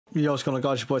Yo, what's going on,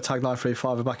 guys? Your boy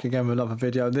Tag935 back again with another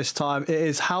video. This time it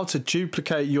is how to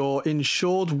duplicate your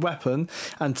insured weapon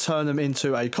and turn them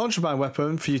into a contraband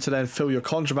weapon for you to then fill your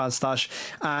contraband stash.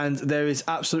 And there is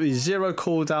absolutely zero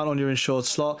cooldown on your insured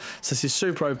slot. So this is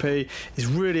super OP. It's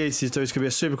really easy to do. It's going to be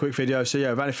a super quick video. So yeah,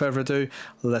 without any further ado,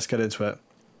 let's get into it.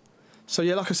 So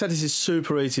yeah, like I said, this is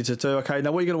super easy to do. Okay,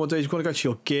 now what you're going to want to do is you're going to go to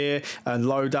your gear and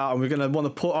loadout, and we're going to want to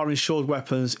put our insured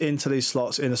weapons into these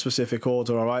slots in a specific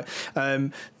order. All right.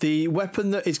 The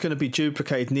weapon that is going to be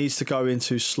duplicated needs to go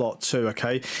into slot 2.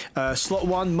 Okay. Slot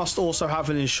 1 must also have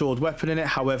an insured weapon in it.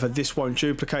 However, this won't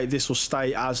duplicate. This will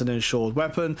stay as an insured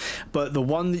weapon, but the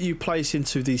one that you place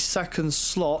into the second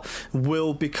slot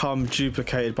will become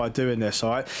duplicated by doing this. All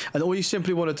right. And all you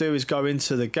simply want to do is go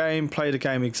into the game, play the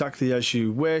game exactly as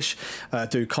you wish.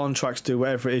 Do contracts, do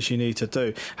whatever it is you need to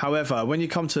do. However, when you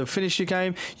come to finish your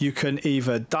game, you can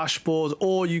either dashboard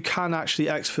or you can actually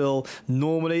exfil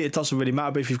normally. It doesn't really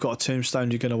matter, but if you've got a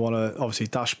tombstone, you're going to want to obviously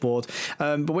dashboard.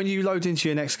 But when you load into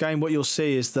your next game, what you'll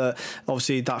see is that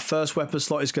obviously that first weapon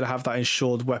slot is going to have that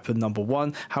insured weapon number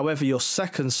 1. However, your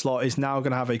second slot is now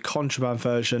going to have a contraband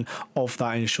version of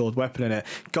that insured weapon in it.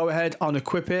 Go ahead,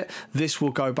 unequip it. This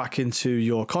will go back into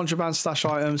your contraband stash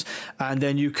items, and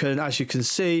then you can, as you can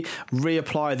see,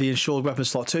 reapply the insured weapon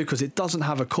slot 2 because it doesn't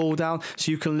have a cooldown, so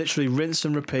you can literally rinse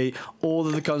and repeat all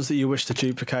of the guns that you wish to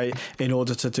duplicate in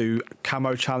order to do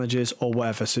camo challenges or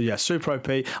whatever. So yeah, super OP.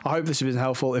 I hope this has been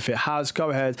helpful. If it has, go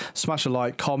ahead, smash a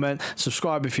like, comment,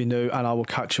 subscribe if you're new, and I will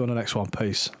catch you on the next one.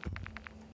 Peace.